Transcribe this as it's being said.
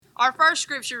Our first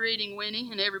scripture reading,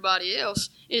 Winnie and everybody else,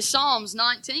 is Psalms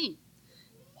 19.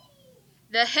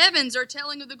 The heavens are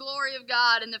telling of the glory of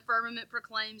God, and the firmament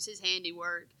proclaims his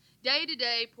handiwork. Day to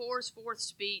day pours forth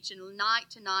speech, and night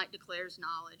to night declares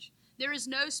knowledge. There is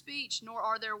no speech, nor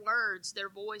are there words. Their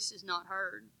voice is not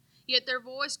heard. Yet their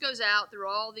voice goes out through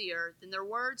all the earth, and their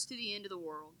words to the end of the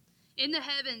world. In the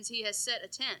heavens he has set a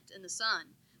tent in the sun,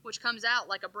 which comes out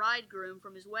like a bridegroom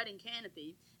from his wedding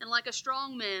canopy, and like a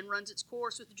strong man runs its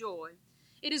course with joy.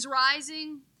 Its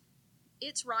rising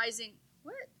is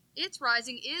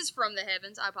from the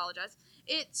heavens, I apologize.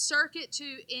 Its circuit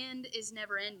to end is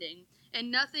never ending,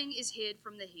 and nothing is hid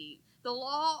from the heat. The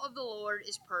law of the Lord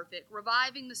is perfect,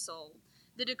 reviving the soul.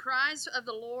 The decrees of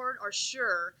the Lord are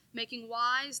sure, making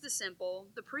wise the simple.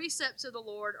 The precepts of the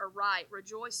Lord are right,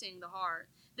 rejoicing the heart.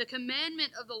 The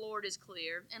commandment of the Lord is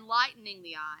clear, enlightening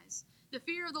the eyes. The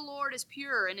fear of the Lord is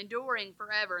pure and enduring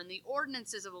forever, and the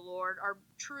ordinances of the Lord are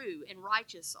true and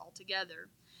righteous altogether.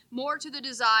 More to the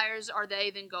desires are they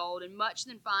than gold, and much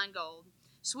than fine gold,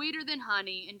 sweeter than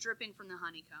honey, and dripping from the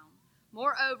honeycomb.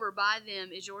 Moreover, by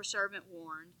them is your servant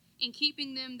warned. In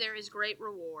keeping them there is great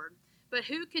reward. But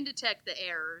who can detect the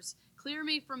errors? Clear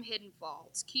me from hidden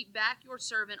faults. Keep back your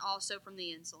servant also from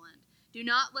the insolent. Do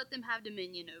not let them have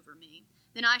dominion over me.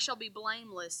 Then I shall be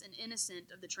blameless and innocent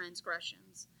of the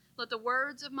transgressions. Let the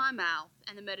words of my mouth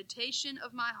and the meditation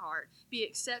of my heart be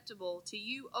acceptable to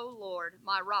you, O Lord,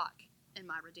 my rock and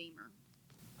my Redeemer.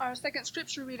 Our second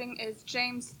scripture reading is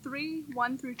James 3,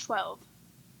 1 through 12.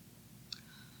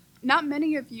 Not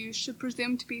many of you should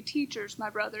presume to be teachers, my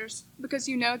brothers, because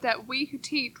you know that we who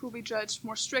teach will be judged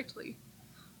more strictly.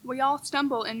 We all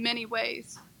stumble in many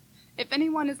ways. If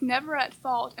anyone is never at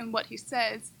fault in what he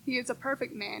says, he is a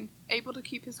perfect man, able to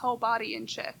keep his whole body in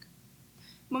check.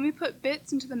 When we put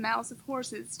bits into the mouths of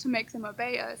horses to make them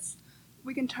obey us,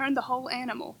 we can turn the whole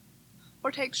animal.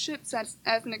 Or take ships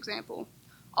as an example.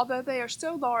 Although they are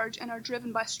so large and are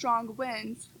driven by strong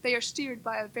winds, they are steered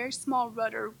by a very small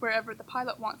rudder wherever the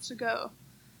pilot wants to go.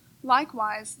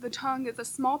 Likewise, the tongue is a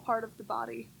small part of the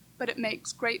body, but it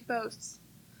makes great boasts.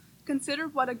 Consider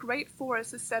what a great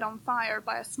forest is set on fire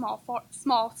by a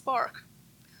small spark.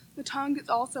 The tongue is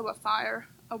also a fire,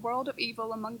 a world of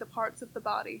evil among the parts of the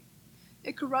body.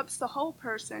 It corrupts the whole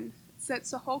person, sets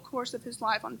the whole course of his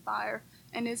life on fire,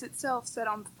 and is itself set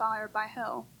on fire by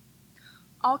hell.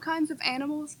 All kinds of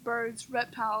animals, birds,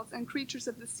 reptiles, and creatures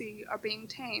of the sea are being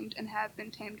tamed and have been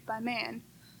tamed by man,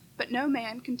 but no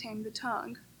man can tame the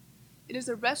tongue. It is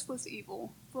a restless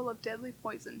evil, full of deadly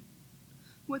poison.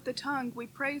 With the tongue we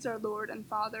praise our Lord and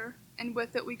Father, and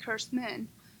with it we curse men,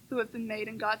 who have been made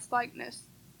in God's likeness.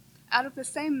 Out of the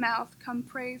same mouth come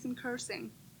praise and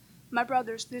cursing. My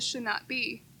brothers, this should not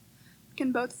be.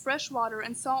 Can both fresh water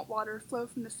and salt water flow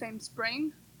from the same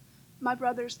spring? My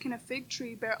brothers, can a fig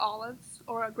tree bear olives,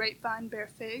 or a grapevine bear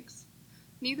figs?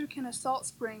 Neither can a salt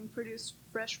spring produce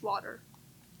fresh water.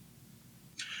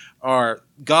 Our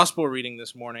gospel reading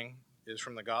this morning is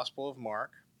from the Gospel of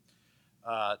Mark,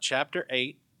 chapter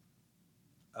 8,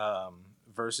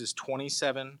 verses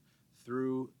 27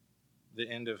 through the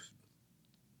end of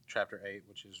chapter 8,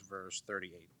 which is verse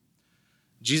 38.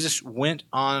 Jesus went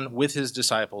on with his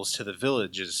disciples to the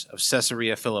villages of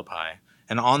Caesarea Philippi,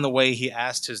 and on the way he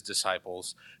asked his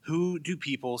disciples, "Who do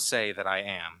people say that I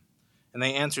am?" And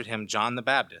they answered him, "John the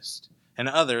Baptist, and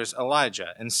others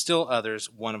Elijah, and still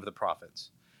others one of the prophets."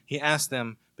 He asked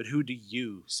them, "But who do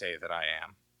you say that I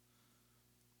am?"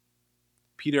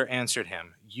 Peter answered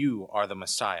him, "You are the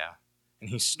Messiah." And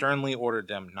he sternly ordered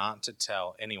them not to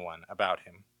tell anyone about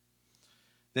him.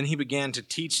 Then he began to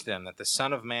teach them that the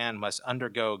Son of Man must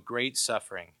undergo great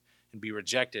suffering and be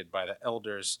rejected by the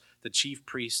elders, the chief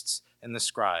priests, and the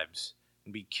scribes,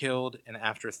 and be killed, and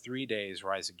after 3 days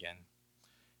rise again.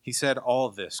 He said all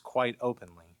this quite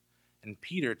openly, and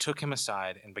Peter took him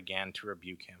aside and began to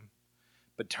rebuke him.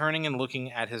 But turning and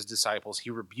looking at his disciples,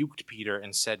 he rebuked Peter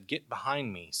and said, "Get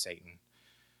behind me, Satan,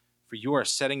 for you are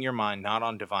setting your mind not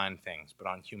on divine things, but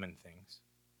on human things."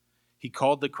 He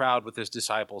called the crowd with his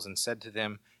disciples and said to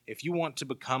them, "If you want to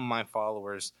become my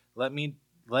followers,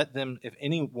 if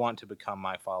any want to become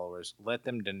my followers, let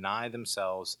them deny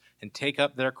themselves and take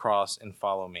up their cross and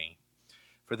follow me.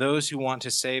 For those who want to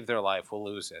save their life will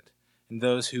lose it, and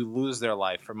those who lose their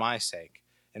life for my sake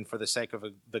and for the sake of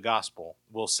the gospel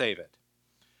will save it.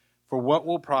 For what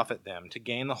will profit them to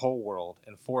gain the whole world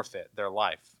and forfeit their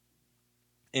life?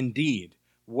 Indeed,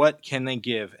 what can they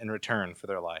give in return for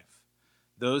their life?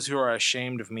 Those who are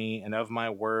ashamed of me and of my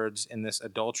words in this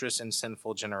adulterous and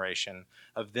sinful generation,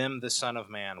 of them the Son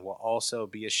of Man will also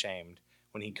be ashamed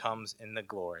when he comes in the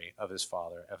glory of his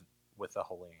Father with the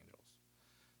holy angels."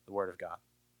 The word of God.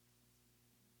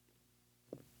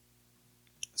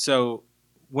 So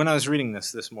when I was reading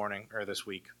this morning, or this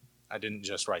week, I didn't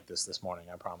just write this morning,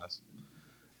 I promise.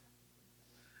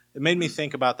 It made me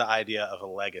think about the idea of a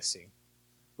legacy.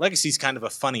 Legacy is kind of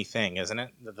a funny thing, isn't it?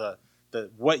 The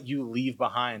what you leave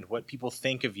behind, what people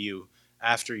think of you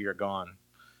after you're gone.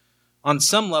 On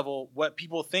some level, what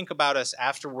people think about us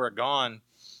after we're gone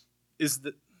is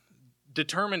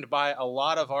determined by a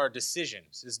lot of our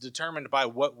decisions, is determined by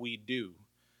what we do.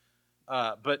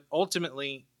 But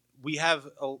ultimately, we have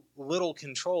a little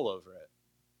control over it.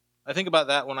 I think about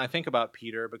that when I think about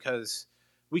Peter, because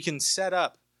we can set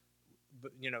up,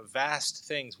 vast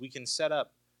things. We can set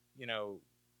up,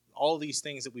 all these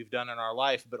things that we've done in our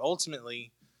life, but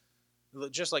ultimately,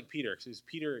 just like Peter, because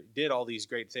Peter did all these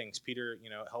great things. Peter,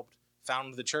 helped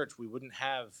found the church. We wouldn't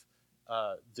have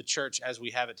the church as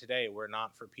we have it today were it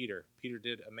not for Peter. Peter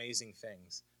did amazing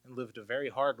things and lived a very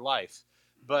hard life.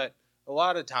 But a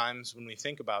lot of times when we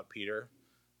think about Peter,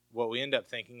 what we end up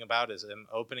thinking about is him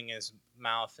opening his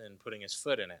mouth and putting his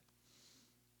foot in it.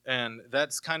 And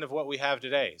that's kind of what we have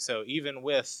today. So even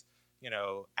with,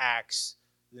 Acts,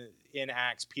 in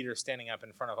Acts, Peter standing up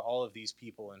in front of all of these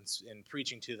people and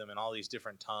preaching to them in all these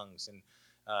different tongues and,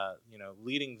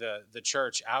 leading the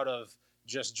church out of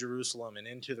just Jerusalem and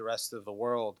into the rest of the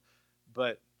world.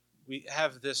 But we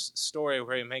have this story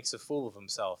where he makes a fool of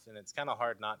himself, and it's kind of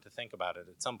hard not to think about it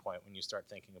at some point when you start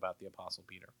thinking about the Apostle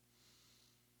Peter.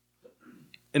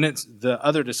 And it's the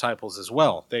other disciples as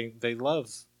well. They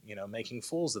love, making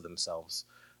fools of themselves.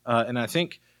 And I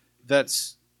think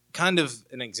that's kind of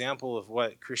an example of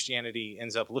what Christianity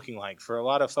ends up looking like for a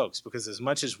lot of folks, because as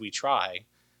much as we try,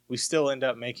 we still end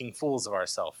up making fools of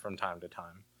ourselves from time to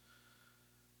time.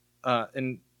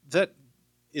 And that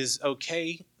is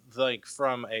okay, like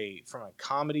from a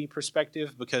comedy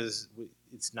perspective, because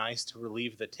it's nice to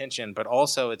relieve the tension, but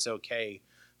also it's okay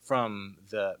from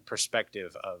the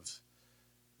perspective of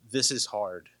this is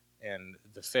hard and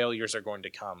the failures are going to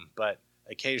come, but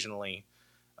occasionally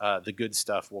the good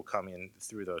stuff will come in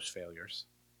through those failures.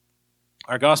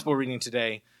 Our gospel reading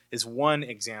today is one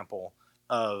example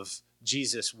of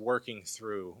Jesus working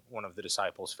through one of the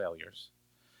disciples' failures.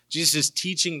 Jesus is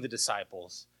teaching the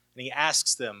disciples, and he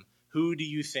asks them, who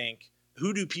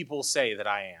do people say that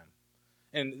I am?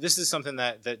 And this is something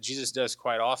that Jesus does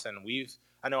quite often.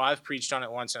 I know I've preached on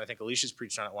it once, and I think Alicia's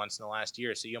preached on it once in the last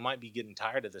year, so you might be getting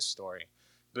tired of this story.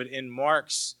 But in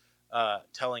Mark's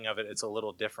telling of it, it's a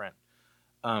little different.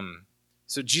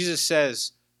 So Jesus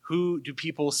says, who do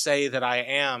people say that I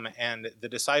am? And the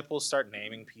disciples start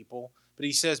naming people, but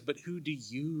he says, but who do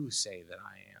you say that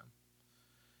I am?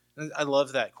 And I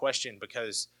love that question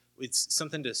because it's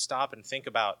something to stop and think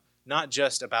about, not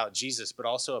just about Jesus, but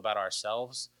also about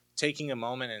ourselves, taking a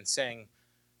moment and saying,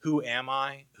 who am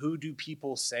I? Who do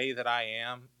people say that I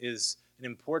am? Is an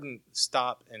important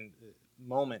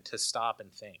moment to stop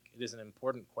and think. It is an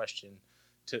important question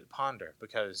to ponder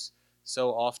because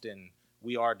so often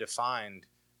we are defined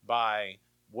by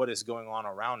what is going on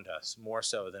around us more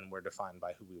so than we're defined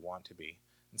by who we want to be.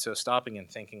 And so stopping and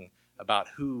thinking about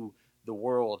who the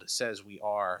world says we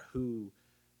are,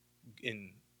 in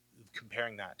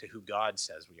comparing that to who God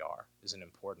says we are, is an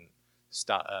important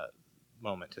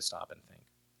moment to stop and think.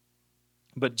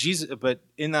 But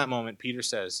in that moment, Peter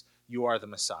says, you are the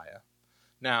Messiah.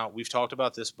 Now, we've talked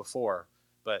about this before,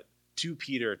 but to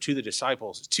Peter, to the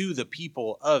disciples, to the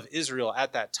people of Israel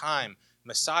at that time,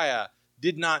 Messiah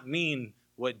did not mean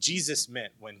what Jesus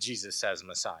meant when Jesus says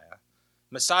Messiah.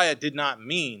 Messiah did not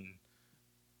mean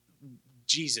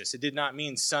Jesus. It did not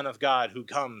mean Son of God who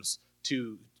comes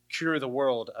to cure the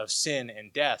world of sin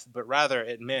and death, but rather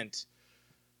it meant,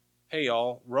 hey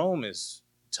y'all, Rome is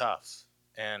tough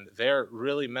and they're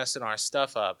really messing our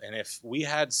stuff up. And if we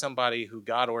had somebody who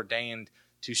God ordained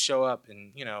to show up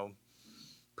and,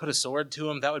 put a sword to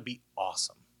him, that would be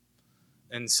awesome.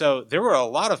 And so there were a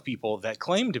lot of people that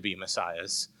claimed to be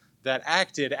messiahs that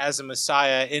acted as a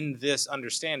messiah in this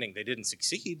understanding. They didn't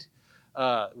succeed.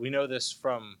 We know this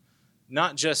from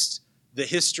not just the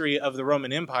history of the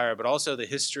Roman Empire, but also the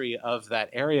history of that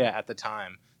area at the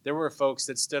time. There were folks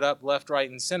that stood up left, right,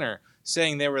 and center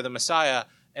saying they were the Messiah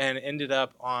and ended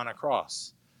up on a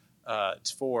cross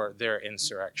for their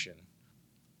insurrection.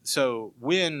 So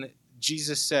when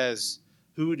Jesus says,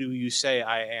 who do you say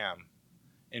I am?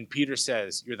 And Peter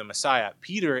says, you're the Messiah.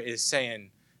 Peter is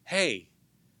saying, hey,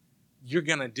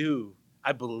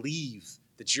 I believe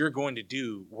that you're going to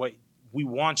do what we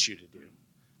want you to do.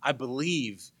 I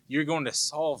believe you're going to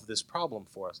solve this problem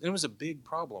for us. And it was a big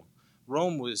problem.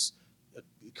 Rome was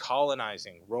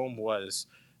colonizing. Rome was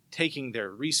taking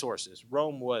their resources.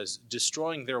 Rome was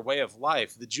destroying their way of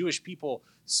life. The Jewish people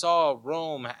saw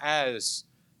Rome as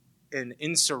an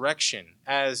insurrection,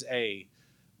 as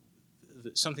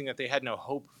something that they had no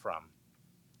hope from.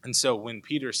 And so when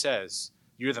Peter says,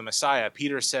 "You're the Messiah,"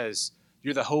 Peter says,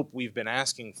 "You're the hope we've been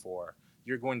asking for.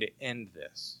 You're going to end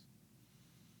this."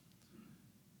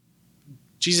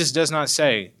 Jesus does not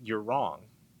say, "You're wrong,"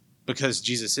 because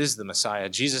Jesus is the Messiah.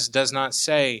 Jesus does not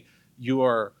say,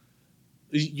 you're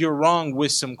wrong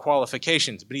with some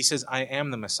qualifications, but he says, "I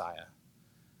am the Messiah."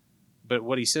 But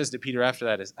what he says to Peter after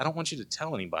that is, "I don't want you to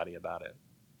tell anybody about it."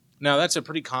 Now, that's a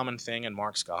pretty common thing in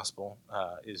Mark's gospel,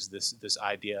 is this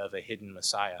idea of a hidden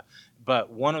Messiah.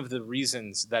 But one of the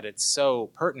reasons that it's so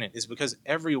pertinent is because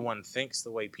everyone thinks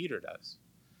the way Peter does.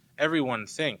 Everyone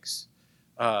thinks,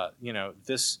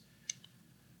 this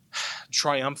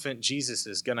triumphant Jesus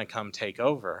is going to come take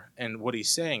over. And what he's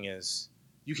saying is,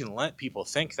 you can let people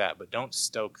think that, but don't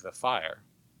stoke the fire.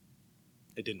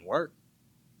 It didn't work.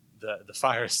 The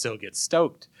fire still gets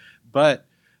stoked. But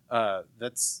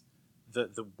that's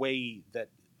the way that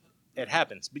it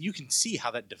happens. But you can see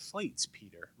how that deflates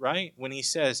Peter, right? When he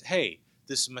says, "Hey,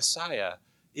 this Messiah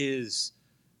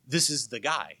this is the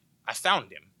guy. I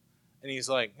found him." And he's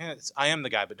like, "I am the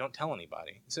guy, but don't tell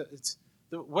anybody." So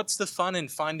what's the fun in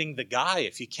finding the guy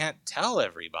if you can't tell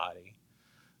everybody?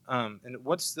 And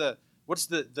what's the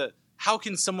how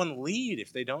can someone lead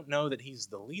if they don't know that he's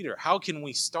the leader? How can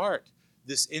we start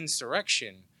this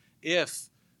insurrection if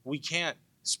we can't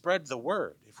spread the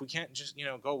word? If we can't just,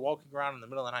 go walking around in the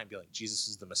middle of the night and be like, "Jesus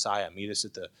is the Messiah. Meet us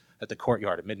at the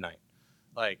courtyard at midnight."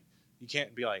 Like, you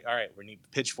can't be like, "All right, we need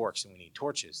pitchforks and we need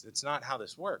torches." That's not how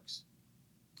this works.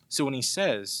 So when he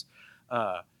says,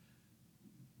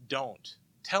 "Don't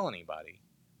tell anybody,"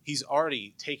 he's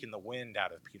already taken the wind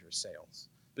out of Peter's sails.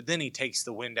 But then he takes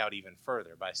the wind out even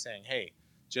further by saying, "Hey,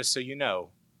 just so you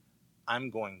know, I'm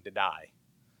going to die."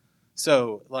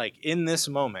 So, in this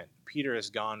moment, Peter has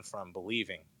gone from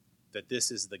believing that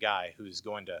this is the guy who's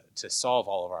going to solve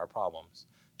all of our problems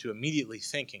to immediately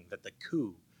thinking that the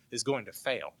coup is going to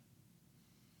fail.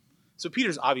 So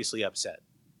Peter's obviously upset.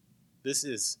 This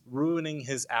is ruining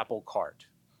his apple cart.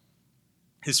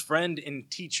 His friend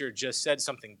and teacher just said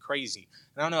something crazy.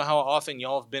 And I don't know how often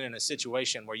y'all have been in a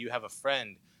situation where you have a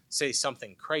friend say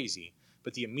something crazy,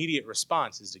 but the immediate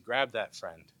response is to grab that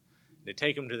friend, to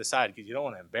take him to the side, because you don't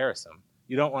want to embarrass him.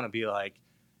 You don't want to be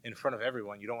in front of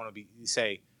everyone. You don't want to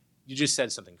say, "You just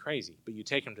said something crazy," but you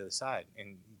take him to the side.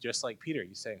 And just like Peter,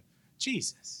 you say,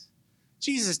 "Jesus,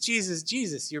 Jesus, Jesus,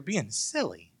 Jesus, you're being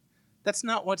silly. That's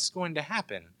not what's going to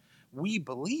happen. We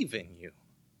believe in you.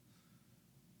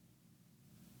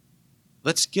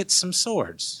 Let's get some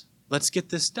swords. Let's get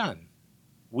this done.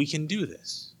 We can do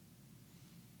this."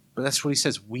 But that's what he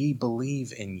says. We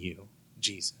believe in you,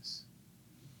 Jesus.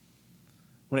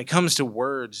 When it comes to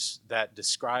words that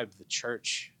describe the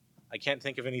church, I can't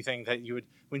think of anything that you would,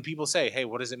 when people say, "Hey,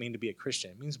 what does it mean to be a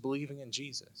Christian?" It means believing in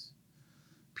Jesus.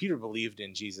 Peter believed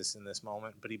in Jesus in this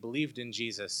moment, but he believed in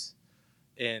Jesus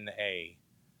in a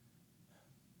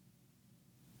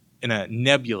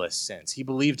nebulous sense. He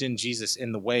believed in Jesus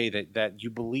in the way that you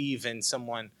believe in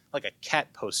someone, like a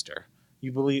cat poster.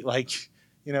 You believe,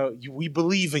 we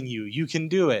believe in you. You can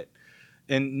do it.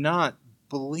 And not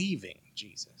believing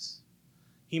Jesus.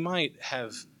 He might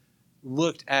have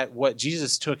looked at what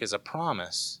Jesus took as a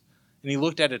promise, and he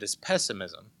looked at it as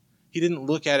pessimism. He didn't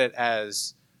look at it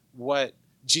as what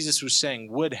Jesus was saying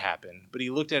would happen, but he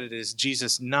looked at it as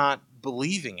Jesus not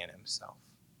believing in himself.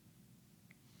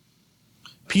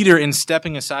 Peter, in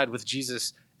stepping aside with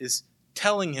Jesus, is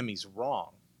telling him he's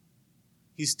wrong.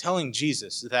 He's telling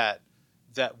Jesus that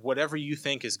whatever you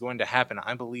think is going to happen,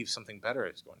 I believe something better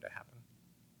is going to happen.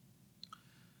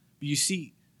 You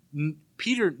see,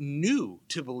 Peter knew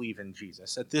to believe in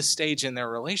Jesus at this stage in their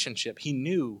relationship. He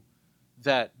knew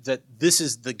that this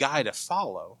is the guy to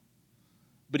follow,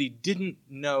 but he didn't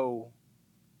know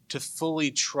to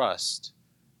fully trust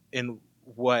in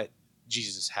what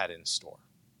Jesus had in store.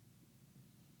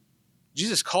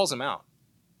 Jesus calls him out,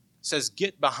 says,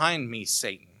 "Get behind me,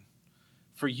 Satan,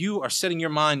 for you are setting your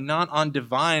mind not on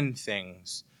divine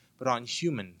things, but on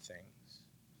human things."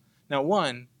 Now,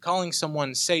 calling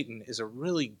someone Satan is a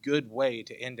really good way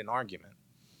to end an argument.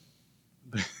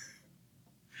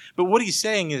 But what he's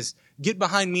saying is, get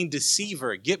behind me,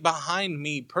 deceiver. Get behind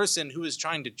me, person who is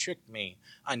trying to trick me.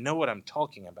 I know what I'm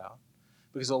talking about.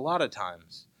 Because a lot of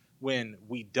times when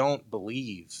we don't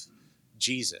believe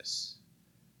Jesus,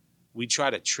 we try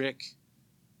to trick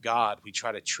God. We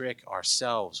try to trick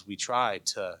ourselves. We try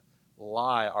to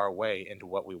lie our way into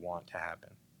what we want to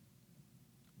happen.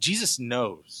 Jesus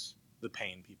knows the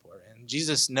pain people are in.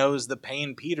 Jesus knows the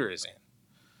pain Peter is in.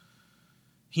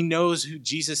 He knows who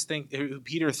who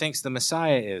Peter thinks the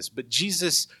Messiah is, but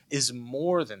Jesus is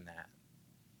more than that.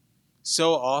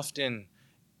 So often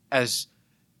as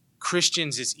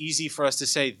Christians, it's easy for us to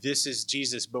say this is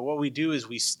Jesus, but what we do is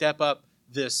we set up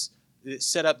this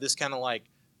kind of like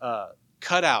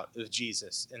cutout of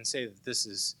Jesus and say that this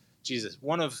is Jesus.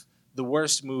 One of the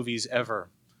worst movies ever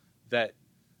that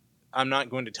I'm not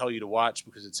going to tell you to watch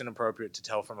because it's inappropriate to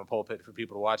tell from a pulpit for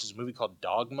people to watch is a movie called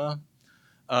Dogma.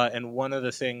 And one of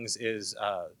the things is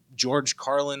George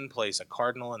Carlin plays a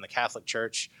cardinal in the Catholic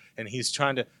Church, and he's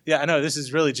trying to, I know this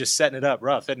is really just setting it up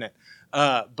rough, isn't it?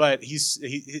 But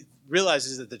he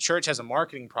realizes that the church has a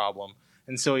marketing problem,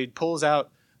 and so he pulls out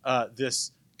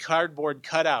this cardboard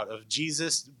cutout of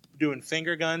Jesus doing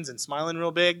finger guns and smiling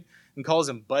real big and calls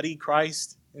him Buddy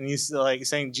Christ. And he's like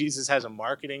saying Jesus has a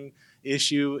marketing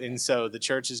issue, and so the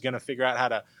church is going to figure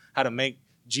out how to make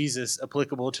Jesus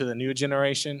applicable to the new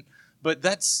generation. But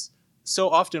that's so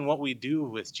often what we do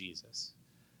with Jesus.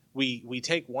 We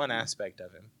take one aspect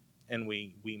of him and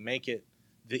we make it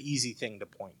the easy thing to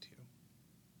point to.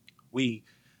 We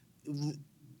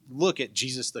look at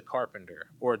Jesus the carpenter,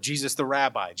 or Jesus the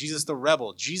rabbi, Jesus the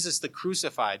rebel, Jesus the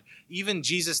crucified, even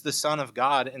Jesus the Son of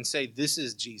God, and say this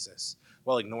is Jesus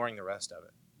while ignoring the rest of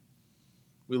it.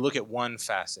 We look at one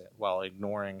facet while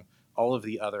ignoring all of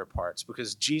the other parts,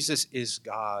 because Jesus is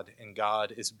God, and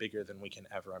God is bigger than we can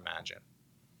ever imagine.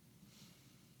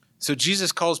 So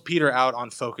Jesus calls Peter out on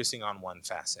focusing on one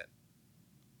facet.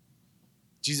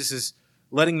 Jesus is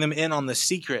letting them in on the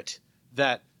secret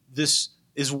that this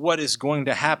is what is going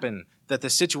to happen, that the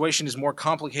situation is more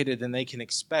complicated than they can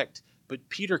expect, but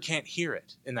Peter can't hear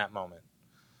it in that moment.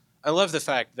 I love the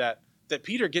fact that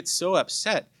Peter gets so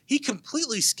upset, he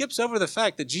completely skips over the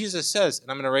fact that Jesus says, and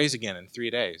I'm going to raise again in 3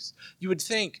 days. You would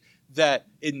think that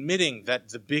admitting that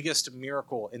the biggest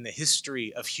miracle in the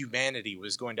history of humanity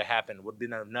was going to happen would have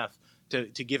been enough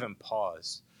to give him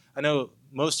pause. I know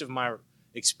most of my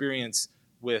experience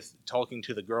with talking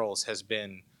to the girls has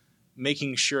been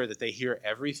making sure that they hear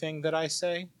everything that I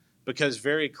say, because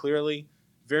very clearly,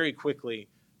 very quickly,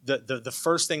 the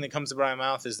first thing that comes out of my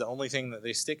mouth is the only thing that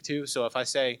they stick to. So if I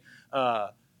say,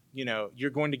 you're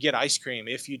going to get ice cream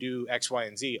if you do X, Y,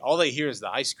 and Z, all they hear is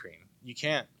the ice cream. You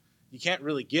can't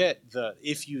really get the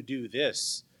if you do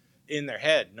this in their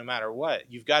head no matter what.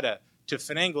 You've got to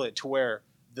finagle it to where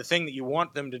the thing that you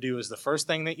want them to do is the first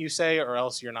thing that you say, or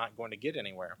else you're not going to get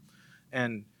anywhere.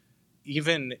 And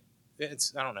even,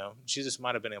 I don't know, Jesus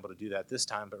might have been able to do that this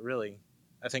time, but really,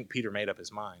 I think Peter made up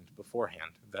his mind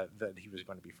beforehand that he was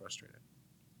going to be frustrated.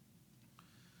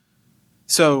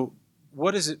 So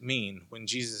what does it mean when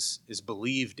Jesus is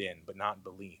believed in but not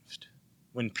believed?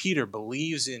 When Peter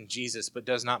believes in Jesus but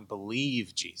does not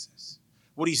believe Jesus?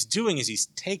 What he's doing is he's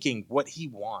taking what he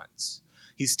wants.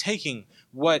 He's taking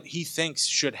what he thinks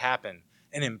should happen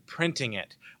and imprinting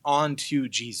it onto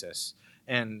Jesus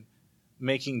and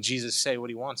making Jesus say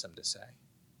what he wants him to say.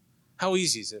 How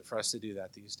easy is it for us to do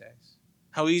that these days?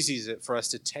 How easy is it for us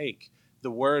to take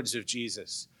the words of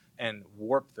Jesus and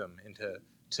warp them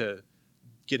into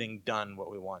getting done what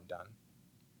we want done?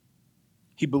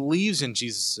 He believes in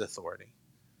Jesus' authority,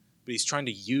 but he's trying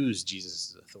to use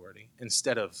Jesus' authority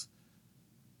instead of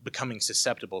becoming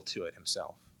susceptible to it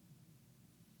himself.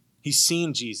 He's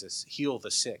seen Jesus heal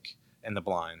the sick and the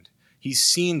blind. He's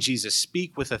seen Jesus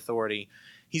speak with authority.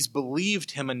 He's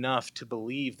believed him enough to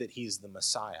believe that he's the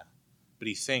Messiah, but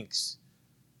he thinks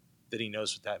that he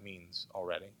knows what that means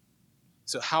already.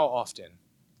 So how often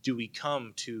do we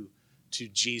come to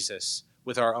Jesus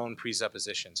with our own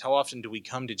presuppositions? How often do we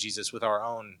come to Jesus with our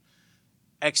own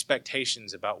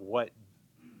expectations about what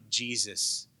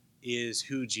Jesus is,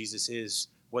 who Jesus is,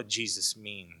 what Jesus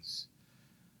means,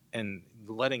 and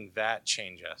letting that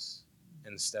change us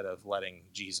instead of letting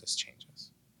Jesus change us?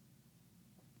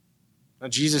 Now,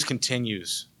 Jesus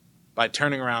continues by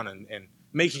turning around and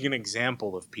making an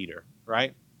example of Peter,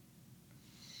 right?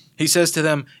 He says to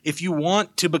them, if you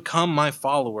want to become my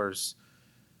followers,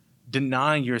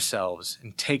 deny yourselves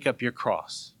and take up your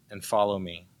cross and follow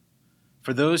me.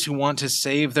 For those who want to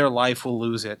save their life will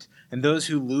lose it, and those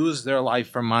who lose their life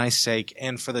for my sake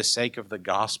and for the sake of the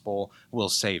gospel will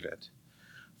save it.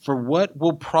 For what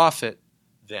will profit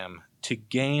them to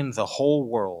gain the whole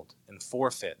world and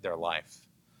forfeit their life?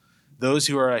 Those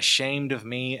who are ashamed of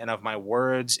me and of my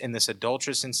words in this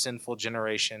adulterous and sinful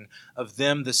generation, of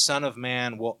them the Son of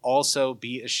Man will also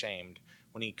be ashamed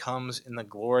when he comes in the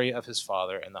glory of his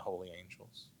Father and the holy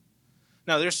angels.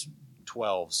 Now, there's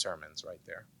 12 sermons right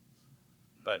there,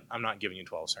 but I'm not giving you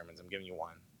 12 sermons. I'm giving you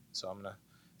one. So I'm going to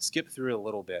skip through a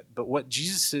little bit. But what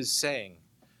Jesus is saying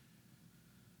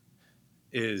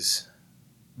is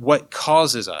what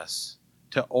causes us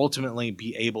to ultimately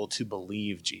be able to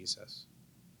believe Jesus.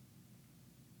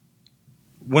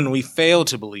 When we fail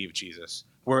to believe Jesus,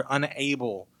 we're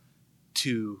unable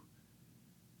to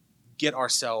get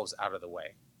ourselves out of the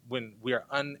way. When we are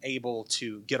unable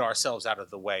to get ourselves out of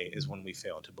the way is when we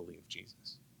fail to believe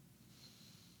Jesus.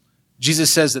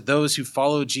 Jesus says that those who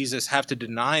follow Jesus have to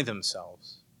deny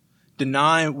themselves,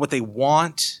 deny what they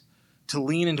want, to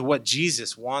lean into what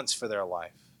Jesus wants for their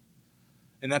life.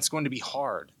 And that's going to be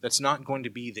hard. That's not going to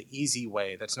be the easy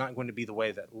way. That's not going to be the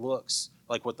way that looks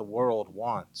like what the world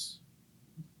wants.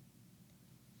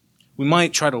 We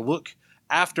might try to look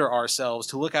after ourselves,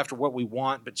 to look after what we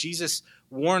want, but Jesus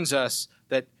warns us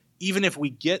that even if we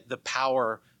get the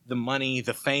power, the money,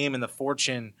 the fame, and the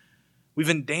fortune, we've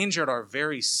endangered our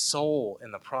very soul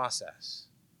in the process.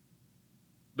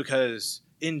 Because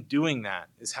in doing that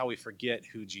is how we forget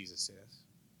who Jesus is.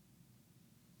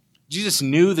 Jesus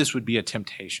knew this would be a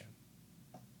temptation.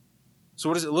 So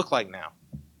what does it look like now?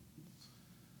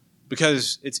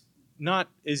 Because it's not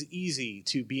as easy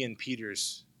to be in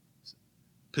Peter's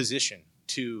position,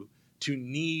 to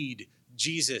need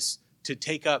Jesus to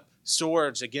take up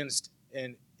swords against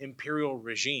an imperial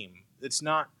regime. It's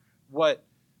not what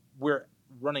we're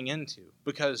running into,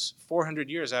 because 400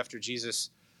 years after Jesus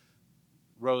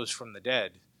rose from the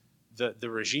dead, the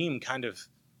regime kind of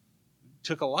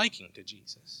took a liking to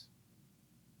Jesus.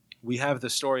 We have the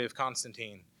story of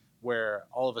Constantine, where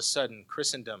all of a sudden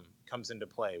Christendom comes into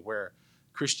play, where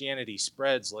Christianity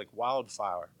spreads like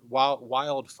wildfire,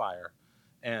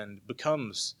 and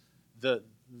becomes the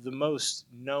most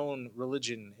known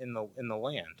religion in the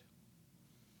land.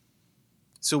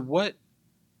 So what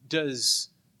does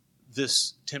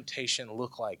this temptation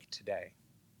look like today?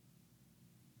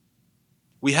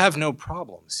 We have no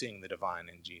problem seeing the divine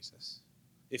in Jesus.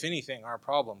 If anything, our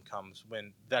problem comes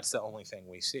when that's the only thing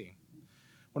we see.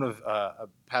 One of a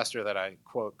pastor that I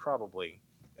quote probably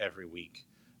every week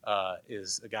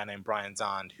is a guy named Brian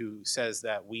Zond, who says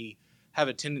that we have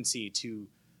a tendency to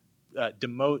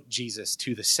demote Jesus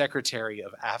to the secretary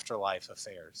of afterlife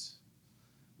affairs.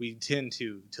 We tend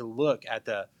to look at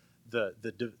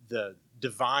the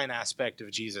divine aspect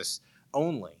of Jesus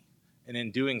only, and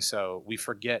in doing so, we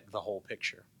forget the whole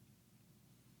picture.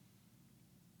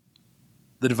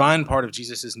 The divine part of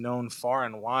Jesus is known far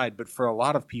and wide, but for a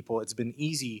lot of people, it's been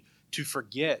easy to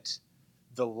forget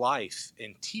the life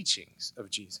and teachings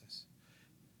of Jesus.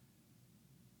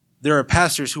 There are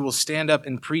pastors who will stand up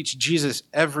and preach Jesus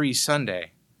every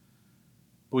Sunday.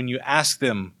 But when you ask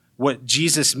them what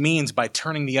Jesus means by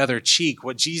turning the other cheek,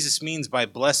 what Jesus means by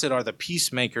blessed are the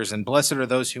peacemakers and blessed are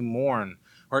those who mourn,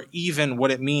 or even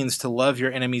what it means to love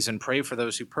your enemies and pray for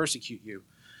those who persecute you,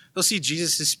 they'll see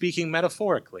Jesus is speaking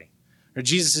metaphorically. Or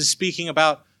Jesus is speaking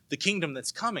about the kingdom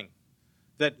that's coming,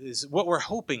 that is what we're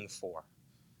hoping for.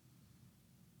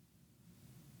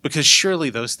 Because surely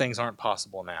those things aren't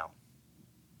possible now.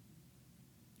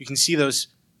 You can see those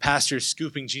pastors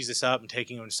scooping Jesus up and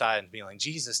taking him aside and being like,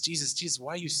 Jesus,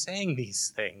 why are you saying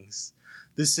these things?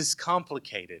 This is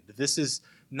complicated. This is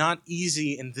not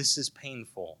easy, and this is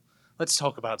painful. Let's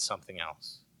talk about something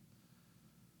else.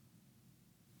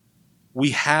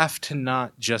 We have to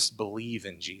not just believe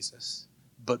in Jesus,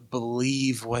 but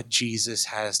believe what Jesus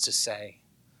has to say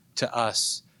to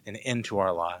us and into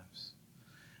our lives.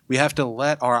 We have to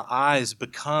let our eyes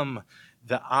become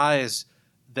the eyes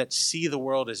that see the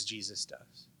world as Jesus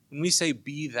does. When we say,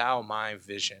 be thou my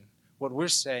vision, what we're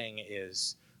saying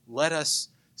is, let us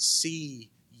see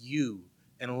you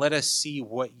and let us see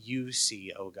what you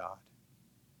see, O God.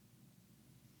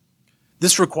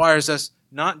 This requires us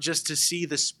not just to see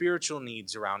the spiritual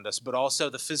needs around us, but also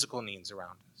the physical needs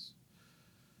around us.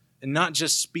 And not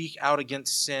just speak out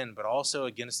against sin, but also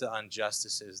against the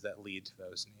injustices that lead to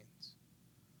those needs.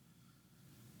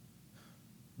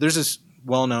 There's this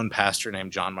well-known pastor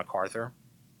named John MacArthur,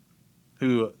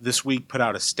 who this week put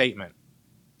out a statement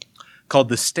called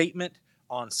the Statement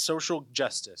on Social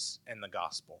Justice and the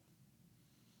Gospel.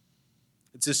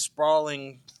 It's a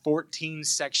sprawling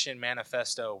 14-section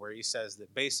manifesto where he says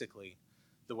that basically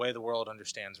the way the world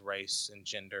understands race and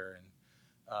gender and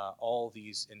all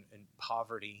these and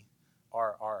poverty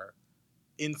are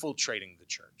infiltrating the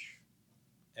church,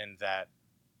 and that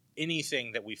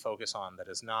anything that we focus on that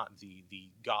is not the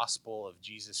gospel of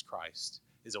Jesus Christ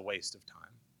is a waste of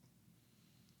time.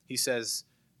 He says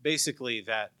basically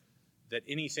that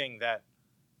anything that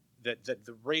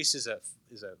the race is a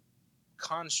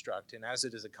construct, and as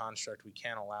it is a construct, we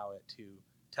can't allow it to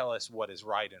tell us what is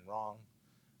right and wrong.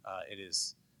 It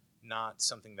is not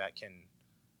something that can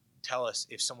tell us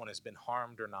if someone has been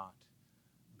harmed or not,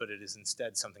 but it is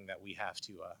instead something that we have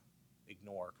to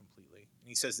ignore completely. And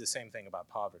he says the same thing about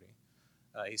poverty.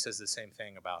 He says the same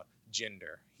thing about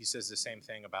gender. He says the same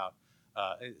thing about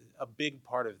a big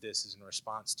part of this is in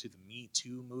response to the Me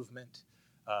Too movement,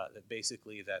 that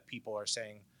basically that people are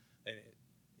saying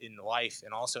in life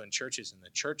and also in churches, in the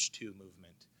Church Too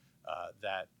movement,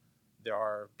 that there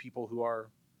are people who are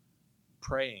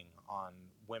preying on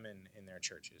women in their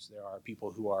churches. There are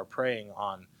people who are preying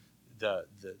on the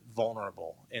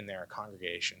vulnerable in their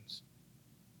congregations.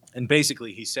 And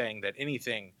basically he's saying that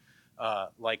anything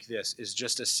like this is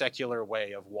just a secular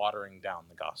way of watering down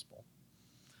the gospel.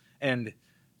 And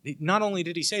not only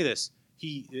did he say this,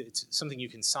 it's something you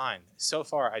can sign. So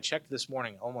far, I checked this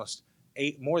morning,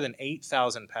 more than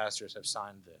 8,000 pastors have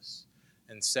signed this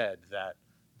and said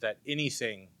that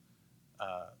anything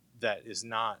that is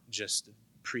not just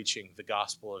preaching the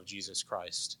gospel of Jesus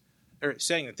Christ, or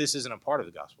saying that this isn't a part of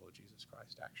the gospel of Jesus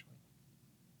Christ, actually.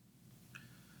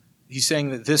 He's saying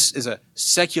that this is a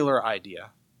secular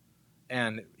idea.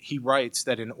 And he writes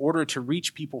that in order to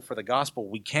reach people for the gospel,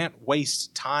 we can't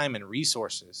waste time and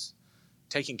resources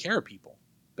taking care of people,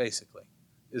 basically,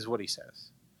 is what he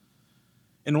says.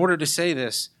 In order to say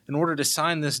this, in order to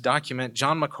sign this document,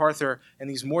 John MacArthur and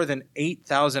these more than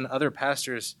 8,000 other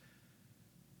pastors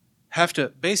have to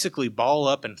basically ball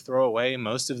up and throw away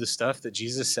most of the stuff that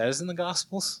Jesus says in the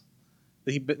Gospels.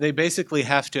 They basically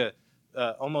have to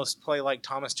almost play like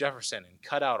Thomas Jefferson and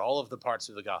cut out all of the parts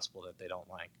of the gospel that they don't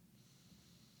like.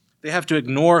 They have to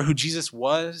ignore who Jesus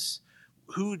was,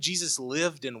 who Jesus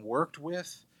lived and worked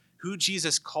with, who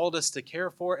Jesus called us to care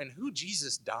for, and who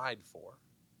Jesus died for.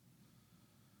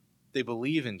 They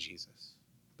believe in Jesus,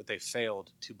 but they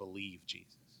failed to believe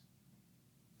Jesus.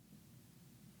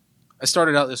 I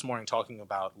started out this morning talking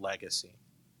about legacy.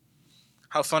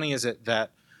 How funny is it that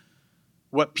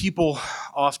what people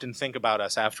often think about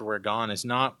us after we're gone is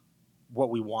not what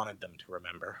we wanted them to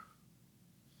remember.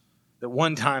 That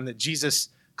one time that Jesus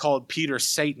called Peter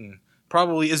Satan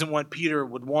probably isn't what Peter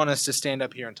would want us to stand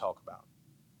up here and talk about.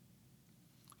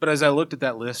 But as I looked at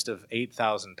that list of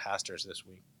 8,000 pastors this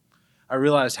week, I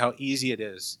realized how easy it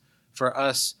is for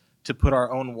us to put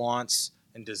our own wants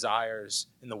and desires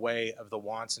in the way of the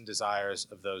wants and desires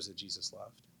of those that Jesus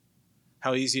loved.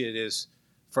 How easy it is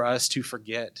for us to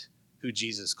forget who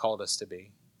Jesus called us to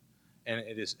be. And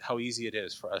it is how easy it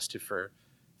is for us to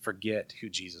forget who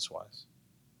Jesus was.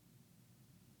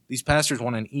 These pastors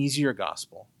want an easier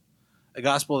gospel, a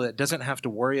gospel that doesn't have to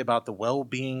worry about the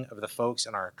well-being of the folks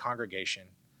in our congregation,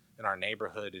 in our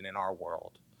neighborhood, and in our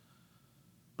world.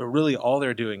 But really all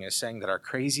they're doing is saying that our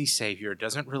crazy Savior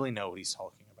doesn't really know what he's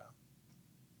talking about.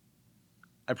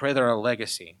 I pray that our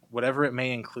legacy, whatever it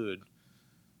may include,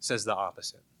 says the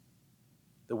opposite.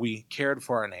 That we cared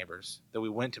for our neighbors, that we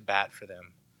went to bat for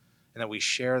them, and that we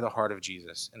share the heart of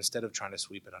Jesus instead of trying to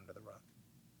sweep it under the rug.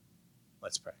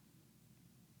 Let's pray.